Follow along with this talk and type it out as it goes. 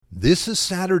This is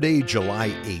Saturday, July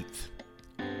 8th.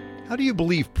 How do you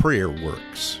believe prayer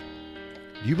works?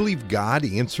 Do you believe God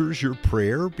answers your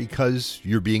prayer because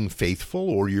you're being faithful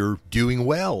or you're doing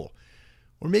well?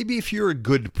 Or maybe if you're a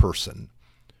good person,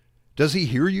 does he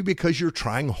hear you because you're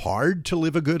trying hard to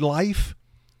live a good life?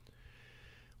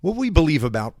 What we believe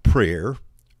about prayer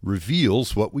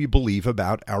reveals what we believe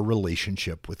about our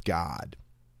relationship with God.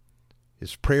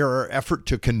 Is prayer our effort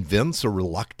to convince a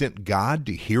reluctant God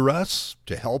to hear us,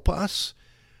 to help us?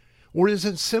 Or is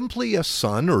it simply a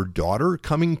son or daughter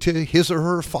coming to his or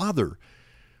her father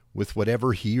with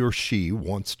whatever he or she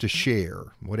wants to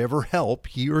share, whatever help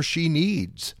he or she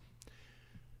needs?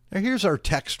 Now here's our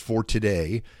text for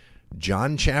today,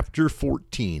 John chapter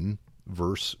 14,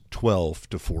 verse 12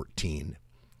 to 14.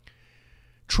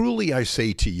 Truly I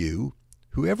say to you,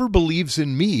 whoever believes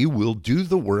in me will do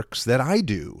the works that I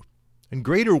do. And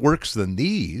greater works than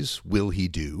these will he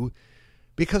do,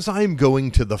 because I am going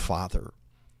to the Father.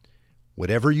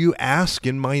 Whatever you ask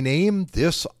in my name,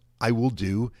 this I will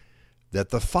do, that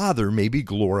the Father may be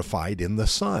glorified in the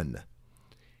Son.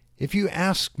 If you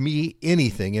ask me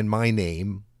anything in my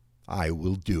name, I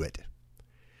will do it.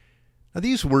 Now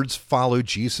these words follow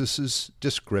Jesus'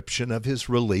 description of his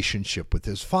relationship with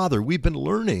his Father. We've been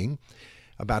learning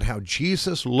about how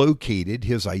Jesus located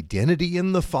his identity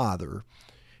in the Father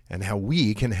and how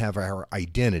we can have our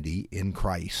identity in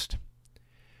Christ.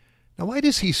 Now, why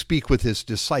does he speak with his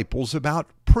disciples about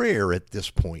prayer at this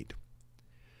point?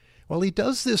 Well, he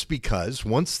does this because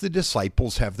once the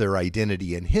disciples have their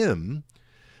identity in him,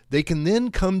 they can then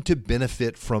come to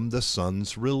benefit from the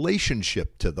Son's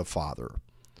relationship to the Father.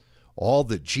 All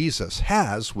that Jesus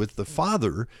has with the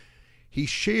Father, he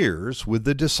shares with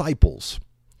the disciples.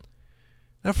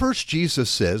 Now, first, Jesus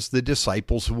says the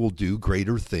disciples will do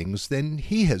greater things than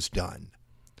he has done.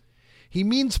 He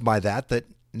means by that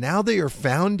now they are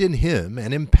found in him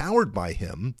and empowered by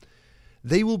him,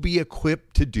 they will be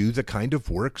equipped to do the kind of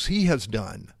works he has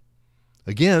done.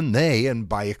 Again, they, and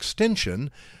by extension,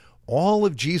 all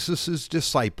of Jesus'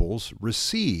 disciples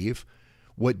receive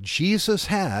what Jesus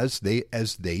has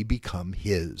as they become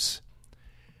his.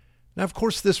 Now, of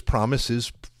course, this promise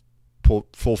is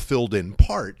fulfilled in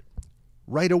part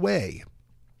right away.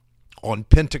 On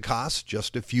Pentecost,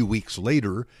 just a few weeks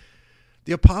later,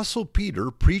 the Apostle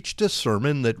Peter preached a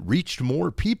sermon that reached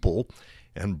more people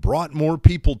and brought more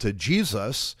people to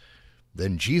Jesus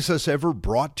than Jesus ever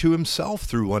brought to himself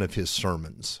through one of his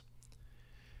sermons.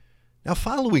 Now,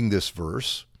 following this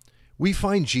verse, we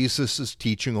find Jesus'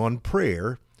 teaching on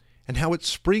prayer and how it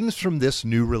springs from this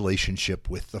new relationship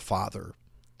with the Father.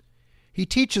 He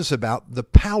teaches about the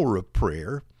power of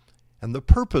prayer and the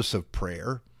purpose of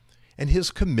prayer, and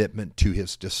his commitment to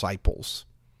his disciples.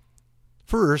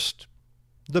 First,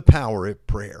 the power of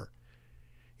prayer.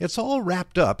 It's all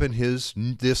wrapped up in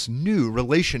this new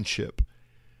relationship.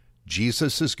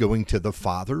 Jesus is going to the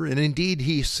Father, and indeed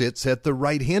he sits at the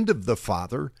right hand of the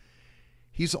Father.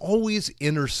 He's always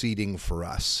interceding for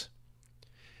us.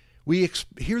 We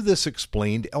hear this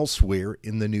explained elsewhere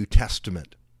in the New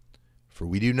Testament. For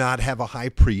we do not have a high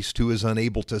priest who is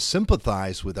unable to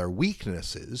sympathize with our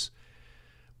weaknesses,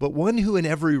 but one who in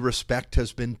every respect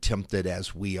has been tempted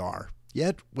as we are,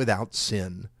 yet without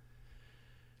sin.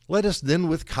 Let us then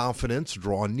with confidence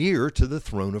draw near to the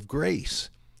throne of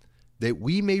grace, that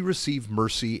we may receive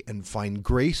mercy and find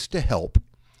grace to help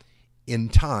in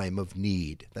time of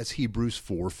need. That's Hebrews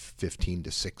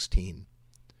 4:15-16.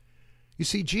 You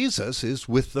see, Jesus is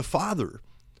with the Father,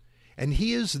 and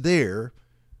he is there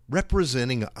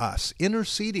representing us,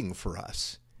 interceding for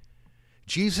us.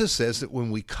 Jesus says that when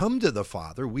we come to the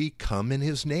Father, we come in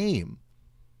his name.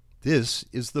 This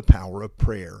is the power of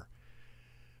prayer.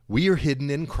 We are hidden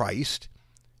in Christ,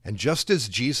 and just as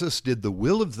Jesus did the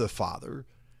will of the Father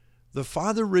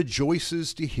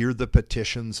rejoices to hear the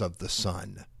petitions of the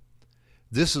Son.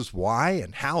 This is why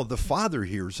and how the Father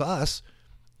hears us,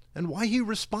 and why he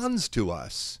responds to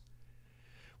us.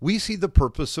 We see the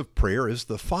purpose of prayer as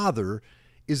the Father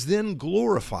is then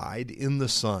glorified in the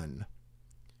Son.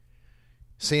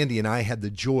 Sandy and I had the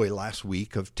joy last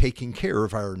week of taking care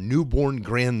of our newborn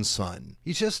grandson.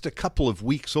 He's just a couple of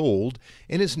weeks old,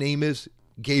 and his name is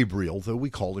Gabriel, though we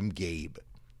call him Gabe.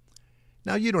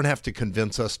 Now, you don't have to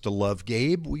convince us to love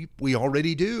Gabe. We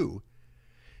already do.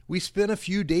 We spent a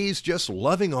few days just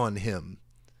loving on him.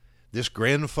 This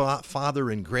grandfather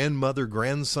and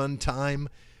grandmother-grandson time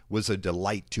was a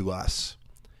delight to us.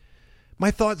 My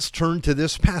thoughts turn to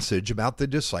this passage about the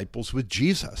disciples with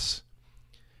Jesus.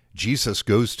 Jesus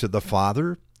goes to the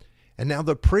Father, and now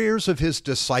the prayers of his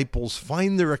disciples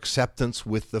find their acceptance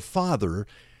with the Father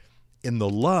in the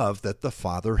love that the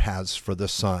Father has for the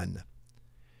Son.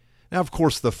 Now, of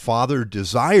course, the Father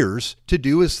desires to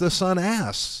do as the Son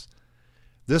asks.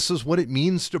 This is what it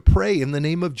means to pray in the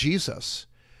name of Jesus,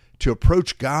 to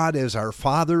approach God as our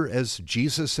Father, as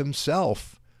Jesus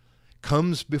himself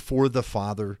comes before the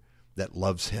Father that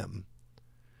loves him.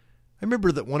 I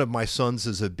remember that one of my sons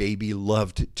as a baby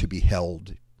loved to be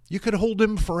held. You could hold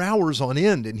him for hours on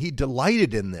end, and he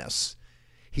delighted in this.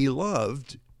 He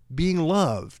loved being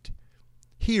loved.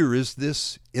 Here is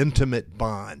this intimate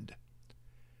bond.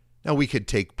 Now, we could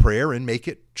take prayer and make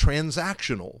it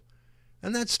transactional.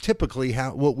 And that's typically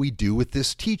what we do with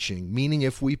this teaching, meaning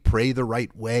if we pray the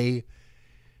right way,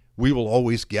 we will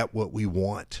always get what we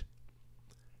want.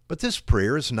 But this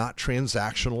prayer is not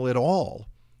transactional at all.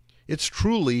 It's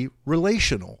truly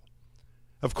relational.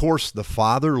 Of course, the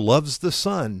Father loves the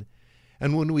Son,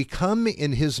 and when we come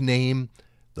in his name,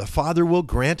 the Father will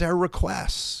grant our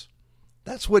requests.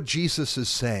 That's what Jesus is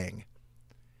saying.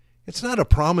 It's not a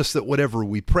promise that whatever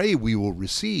we pray we will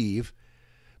receive,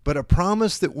 but a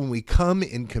promise that when we come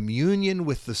in communion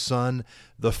with the Son,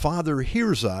 the Father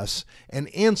hears us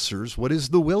and answers what is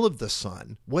the will of the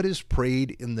Son, what is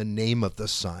prayed in the name of the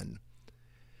Son.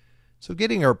 So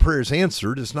getting our prayers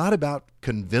answered is not about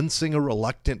convincing a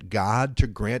reluctant God to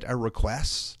grant our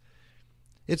requests.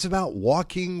 It's about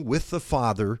walking with the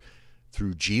Father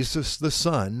through Jesus the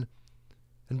Son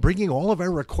and bringing all of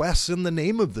our requests in the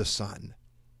name of the Son.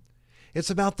 It's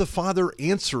about the Father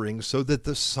answering so that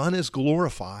the Son is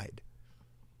glorified.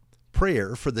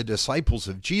 Prayer for the disciples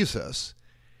of Jesus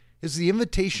is the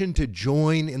invitation to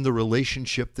join in the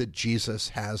relationship that Jesus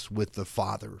has with the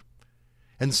Father,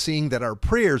 and seeing that our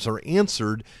prayers are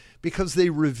answered because they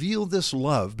reveal this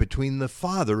love between the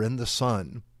Father and the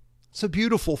Son. It's a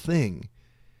beautiful thing,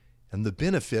 and the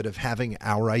benefit of having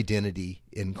our identity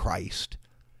in Christ.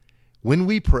 When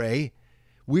we pray,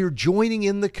 we're joining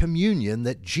in the communion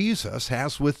that Jesus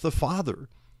has with the Father.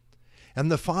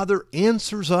 And the Father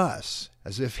answers us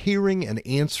as if hearing and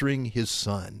answering his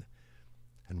Son.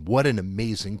 And what an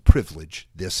amazing privilege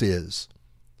this is.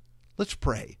 Let's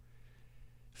pray.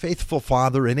 Faithful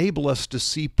Father, enable us to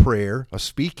see prayer, a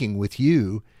speaking with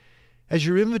you, as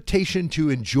your invitation to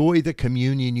enjoy the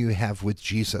communion you have with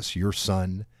Jesus, your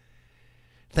Son.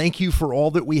 Thank you for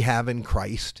all that we have in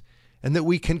Christ, and that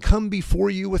we can come before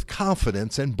you with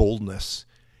confidence and boldness.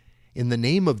 In the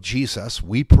name of Jesus,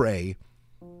 we pray.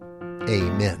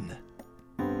 Amen.